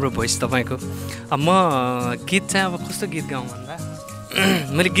एकदम राम्रो भोइस तपाईँको। म गीत चाहिँ अब कस्तो गीत गाउँ भन्दा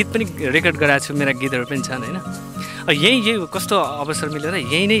मैले गीत पनि रेकर्ड गराएको छु, मेरा गीतहरू पनि छन् होइन। यही कस्तो अवसर मिल्यो र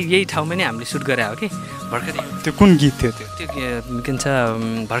यही ठाउँमा नै हामीले सुट गरे हो कि भर्खरै। त्यो कुन गीत थियो? त्यो के भन्छ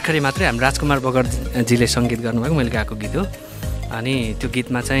भर्खरै मात्रै हाम्रो राजकुमार बगरजीले सङ्गीत गर्नुभएको मैले गाएको गीत हो। अनि त्यो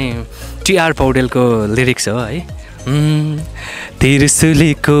गीतमा चाहिँ टिआर पौडेलको लिरिक्स हो है।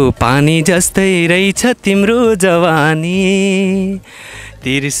 तिर्सुलीको पानी जस्तै रहेछ तिम्रो जवानी,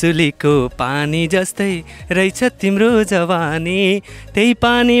 तिर्सुलीको पानी जस्तै रहेछ तिम्रो जवानी, त्यही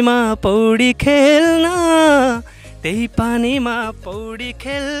पानीमा पौडी खेल्न, त्यही पानीमा पौडी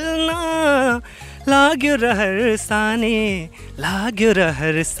खेल्न लाग्यो रहर सानी, लाग्यो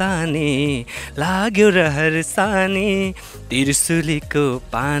रहर सानी, लाग्यो रहर सानी, तिर्सुलीको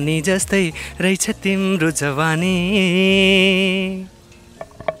पानी जस्तै रहेछ तिम्रो जवानी।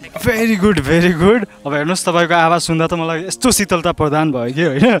 Very good, very good. अब हेर्नुहोस् तपाईँको आवाज सुन्दा त मलाई यस्तो शीतलता प्रदान भयो कि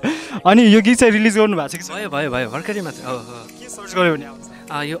होइन। अनि यो गीत चाहिँ रिलिज गर्नु भएको छ कि? भयो भर्खरै मात्र। के सर्च गऱ्यो भने आउँछ?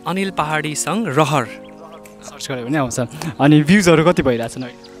 यो अनिल पहाडी सङ रहर सर्च गऱ्यो भने आउँछ। अनि भ्युजहरू कति भइरहेछन्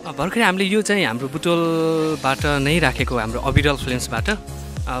अहिले? भर्खरै हामीले यो चाहिँ हाम्रो बुटवलबाट नै राखेको, हाम्रो अविरल फिल्म्सबाट।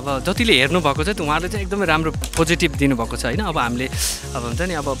 अब जतिले हेर्नुभएको छ उहाँहरूले चाहिँ एकदमै राम्रो पोजिटिभ दिनुभएको छ होइन। अब हामीले अब हुन्छ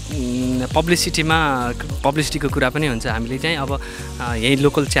नि अब पब्लिसिटीको कुरा पनि हुन्छ। हामीले चाहिँ अब यही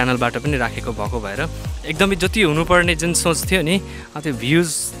लोकल च्यानलबाट पनि राखेको भएको भएर एकदमै जति हुनुपर्ने जुन सोच थियो नि त्यो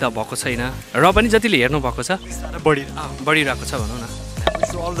भ्युज त भएको छैन र पनि जतिले हेर्नुभएको छ बढिरहेको छ भनौँ न।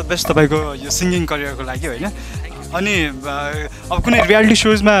 अल द बेस्ट तपाईँको यो सिङ्गिङ करियरको लागि होइन। अनि अब कुनै रियालिटी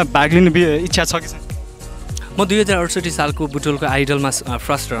सोजमा भाग लिने इच्छा छ कि छैन? म 2068 सालको बुटवलको आइडलमा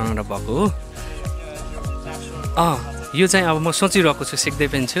फर्स्ट रनर भएको हो। यो चाहिँ अब म सोचिरहेको छु, सिक्दै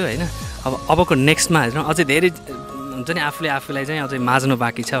पनि छु होइन। अबको नेक्स्टमा हेर्नु अझै धेरै हुन्छ नि आफूलाई चाहिँ अझै माझ्नु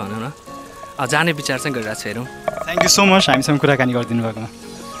बाँकी छ भनौँ न। जाने विचार चाहिँ गरिरहेको छु, हेरौँ। थ्याङ्क यू सो मच हामीसँग कुराकानी गरिदिनु भएकोमा।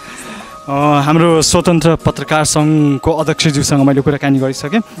 हाम्रो स्वतन्त्र पत्रकार सङ्घको अध्यक्षज्यूसँग मैले कुराकानी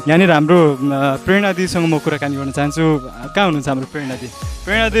गरिसकेँ। यहाँनिर हाम्रो प्रेरणा दिदीसँग म कुराकानी गर्न चाहन्छु। कहाँ हुनुहुन्छ हाम्रो प्रेरणा दिदी?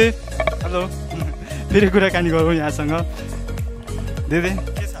 प्रेरणा दिदी हेलो, फेरि कुराकानी गरौँ यहाँसँग। दिदी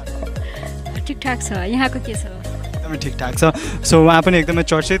के छ? ठिकठाक छ। यहाँको के छ? एकदमै ठिकठाक छ। सो उहाँ पनि एकदमै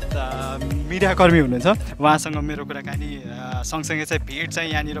चर्चित मिडियाकर्मी हुनुहुन्छ। उहाँसँग मेरो कुराकानी सँगसँगै चाहिँ भेट चाहिँ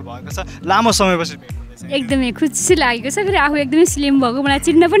यहाँनिर भएको छ। लामो समयपछि भेट हुँदैछ, एकदमै खुसी लागेको छ। फेरि आफू एकदमै स्लिम भएको, मलाई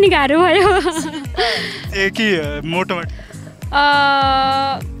चिन्न पनि गाह्रो भयो। कि मोटोमा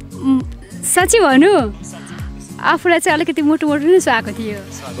साँच्ची भन्नु आफूलाई चाहिँ अलिकति मोटो नै सुहाएको थियो।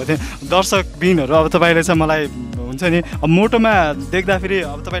 दर्शकबिनहरू अब तपाईँले चाहिँ मलाई हुन्छ नि अब मोटोमा देख्दाखेरि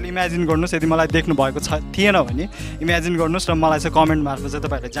अब तपाईँले इमेजिन गर्नुहोस्, यदि मलाई देख्नु भएको थिएन भने इमेजिन गर्नुहोस् र मलाई चाहिँ कमेन्ट मार्फत चाहिँ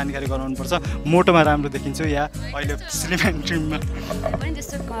तपाईँहरूले जानकारी गराउनुपर्छ। मोटोमा राम्रो देखिन्छु या अहिले स्लिम एन्ड ट्रिममा पनि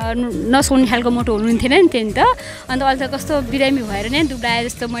त्यस्तो नसुन्ने खालको मोटो हुनुहुन्थेन नि त्यो नि त। अन्त अहिले त कस्तो बिरामी भएर नै दुब्लाए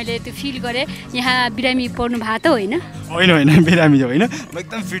जस्तो मैले त्यो फिल गरेँ। यहाँ बिरामी पर्नु भएको त होइन? होइन बिरामी होइन, म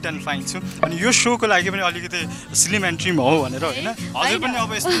एकदम फिट एन्ड फाइन छु। अनि यो सोको लागि पनि अलिकति स्लिम एन्ड ट्रिम हो भनेर होइन। हजुर पनि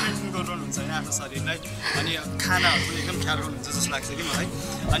अब यस्तो मेन्टेन गर्नुहुन्छ होइन आफ्नो शरीरलाई। अनि खानाहरू पनि एकदम ख्याल गर्नुहुन्छ जस्तो लाग्छ कि मलाई।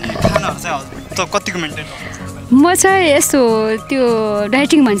 अनि खानाहरू चाहिँ त कतिको मेन्टेन गर्नुहुन्छ? म चाहिँ यस्तो त्यो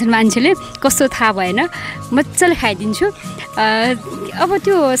डाइटिङ भन्छन् मान्छेले, कस्तो थाहा भएन, मजाले खाइदिन्छु। अब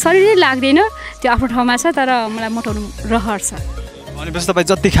त्यो शरीरै लाग्दैन, त्यो आफ्नो ठाउँमा छ, तर मलाई मोटाउनु रहर छ। भनेपछि तपाईँ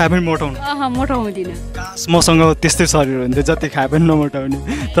जति खाए पनि मोटाउनु मोटो हुँदिनँ। कास मसँग त्यस्तै शरीर हुन्थ्यो जति खाए पनि नमोटाउने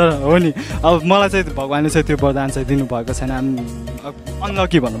तर हो नि अब मलाई चाहिँ भगवान्ले चाहिँ त्यो वरदान चाहिँ दिनुभएको छैन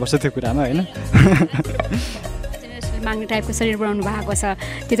अनलकी भन्नुपर्छ त्यो कुरामा होइन माग्ने टाइपको शरीर बनाउनु भएको छ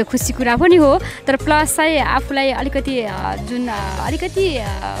त्यो त खुसी कुरा पनि हो तर प्लस चाहिँ आफूलाई अलिकति जुन अलिकति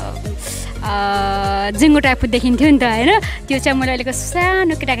जिङ्गो टाइपको देखिन्थ्यो नि त होइन त्यो चाहिँ मैले अलिकति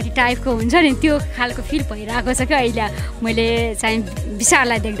सानो केटाकेटी टाइपको हुन्छ नि त्यो खालको फिल भइरहेको छ क्या अहिले मैले चाहिँ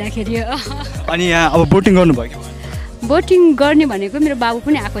विशाललाई देख्दाखेरि अनि यहाँ अब बोटिङ गर्नुभयो कि बोटिङ गर्ने भनेको मेरो बाबु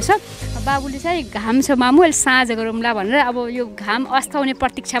पनि आएको छ बाबुले चाहिँ घाम छ मामु अहिले साँझ गरौँला भनेर अब यो घाम अस्ताउने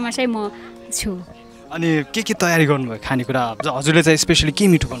प्रतीक्षामा चाहिँ म छु अनि के तयारी गर्नुभयो खानेकुरा हजुरले चाहिँ स्पेसली के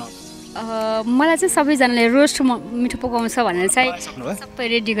मिठो बनाउनु मलाई चाहिँ सबैजनाले रोस्ट मिठो पकाउँछ भनेर चाहिँ सबै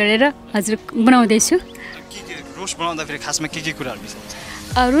रेडी गरेर हजुर बनाउँदैछु रोस्ट बनाउँदाखेरि खासमा के कुराहरू मिसाउँछ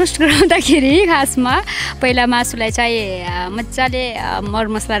रोस्ट गराउँदाखेरि खासमा पहिला मासुलाई चाहिँ मजाले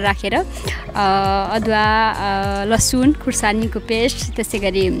मरमसला राखेर अदुवा लसुन खुर्सानीको पेस्ट त्यसै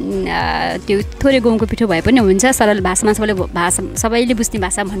गरी त्यो थोरै गहुँको पिठो भए पनि हुन्छ सरल भाषामा सबैले बुझ्ने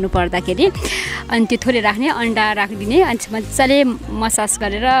भाषा भन्नु पर्दाखेरि अनि त्यो थोरै राख्ने अन्डा राखिदिने अनि मजाले मसाज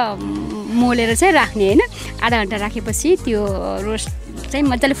गरेर मोलेर चाहिँ राख्ने होइन आधा घन्टा राखेपछि त्यो रोस्ट चाहिँ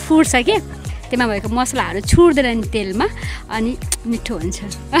मजाले फुट्छ कि त्यसमा भएको मसलाहरू छुट्दैन नि तेलमा अनि मिठो हुन्छ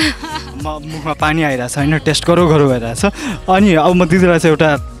मुखमा पानी आइरहेछ होइन टेस्ट गरौँ भइरहेछ अनि अब म दिदीलाई चाहिँ एउटा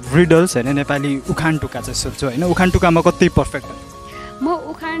रिडल्स होइन नेपाली उखान टुक्का चाहिँ सोध्छु होइन उखान टुक्कामा कति पर्फेक्ट म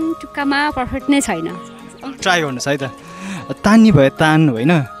उखान टुक्कामा पर्फेक्ट नै छैन ट्राई गर्नुहोस् है त तान्नी भयो तान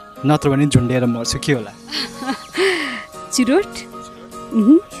होइन नत्र भने झुन्डेर मर्छु के होला चिरोट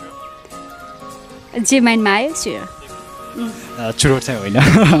जे माइन्डमा आयो स्योर चुरोट चाहिँ होइन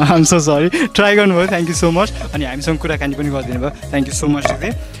आइम सो सरी ट्राई गर्नुभयो थ्याङ्क यू सो मच अनि हामीसँग कुराकानी पनि गरिदिनु भयो थ्याङ्क यू सो मच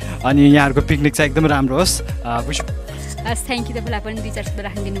दिदी अनि यहाँहरूको पिकनिक चाहिँ एकदम राम्रो होस् थ्याङ्क यू तपाईँलाई पनि 2-4 शब्द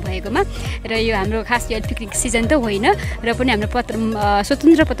राखिदिनु भएकोमा र यो हाम्रो खास यो पिकनिक सिजन त होइन र पनि हाम्रो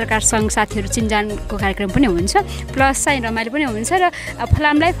स्वतन्त्र पत्रकार सङ्घ साथीहरू चिन्जानको कार्यक्रम पनि हुन्छ प्लस चाहिँ रमाइलो पनि हुन्छ र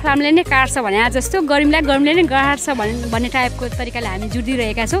फलामले नै काट्छ भने जस्तो गर्मीले नै गाड्छ भन्ने टाइपको तरिकाले हामी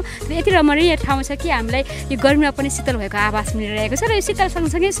जुडिरहेका छौँ र यति रमाइलो ठाउँ छ कि हामीलाई यो गर्मीमा पनि शीतल भएको आवाज मिलिरहेको छ र यो शीतल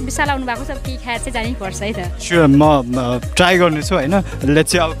सँगसँगै विशाल आउनु भएको छ केही खाएर चाहिँ जानै पर्छ है त स्योर म ट्राई गर्नेछु होइन ले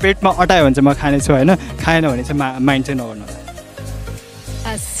चाहिँ अब पेटमा अटायो भने चाहिँ म खानेछु होइन खाएन भने चाहिँ माइन्ड चाहिँ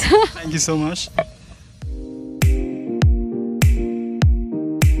Thank you so much.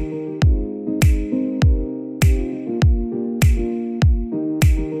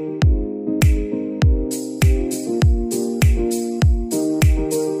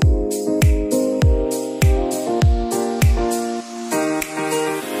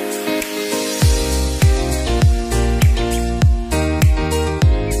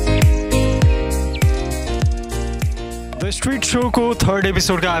 Street शोको 3rd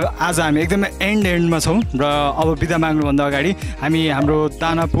एपिसोडका आज हामी एकदमै एन्डमा छौँ र अब बिदा माग्नुभन्दा अगाडि हामी हाम्रो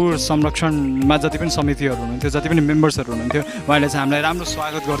दानापुर संरक्षणमा जति पनि समितिहरू हुनुहुन्थ्यो जति पनि मेम्बर्सहरू हुनुहुन्थ्यो उहाँले चाहिँ हामीलाई राम्रो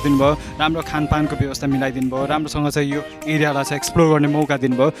स्वागत गरिदिनु भयो राम्रो खानपानको व्यवस्था मिलाइदिनु भयो राम्रोसँग चाहिँ यो एरियालाई चाहिँ एक्सप्लोर गर्ने मौका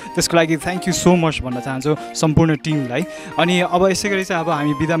दिनुभयो त्यसको लागि थ्याङ्क यू सो मच भन्न चाहन्छु सम्पूर्ण टिमलाई अनि अब यसै गरी चाहिँ अब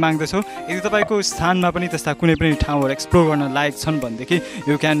हामी बिदा माग्दैछौँ यदि तपाईँको स्थानमा पनि त्यस्ता कुनै पनि ठाउँहरू एक्सप्लोर गर्न लायक छन् भनेदेखि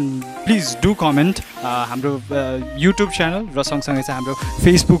you can please do comment हाम्रो युट्युब च्यानल र सँगसँगै चाहिँ हाम्रो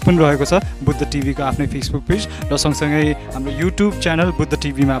फेसबुक पनि रहेको छ बुद्ध टिभीको आफ्नै फेसबुक पेज र सँगसँगै हाम्रो युट्युब च्यानल बुद्ध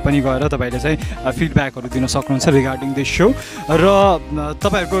टिभीमा पनि गएर तपाईँले चाहिँ फिडब्याकहरू दिन सक्नुहुन्छ रिगार्डिङ दिस सो र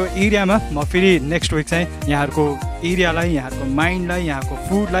तपाईँहरूको एरियामा म फेरि नेक्स्ट विक चाहिँ यहाँहरूको एरियालाई यहाँहरूको माइन्डलाई यहाँको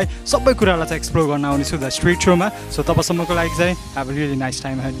फुडलाई सबै कुरालाई चाहिँ एक्सप्लोर गर्न आउनेछु द स्ट्रिट सोमा सो तबसम्मको लागि चाहिँ have a really nice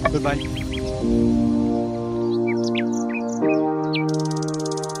time good by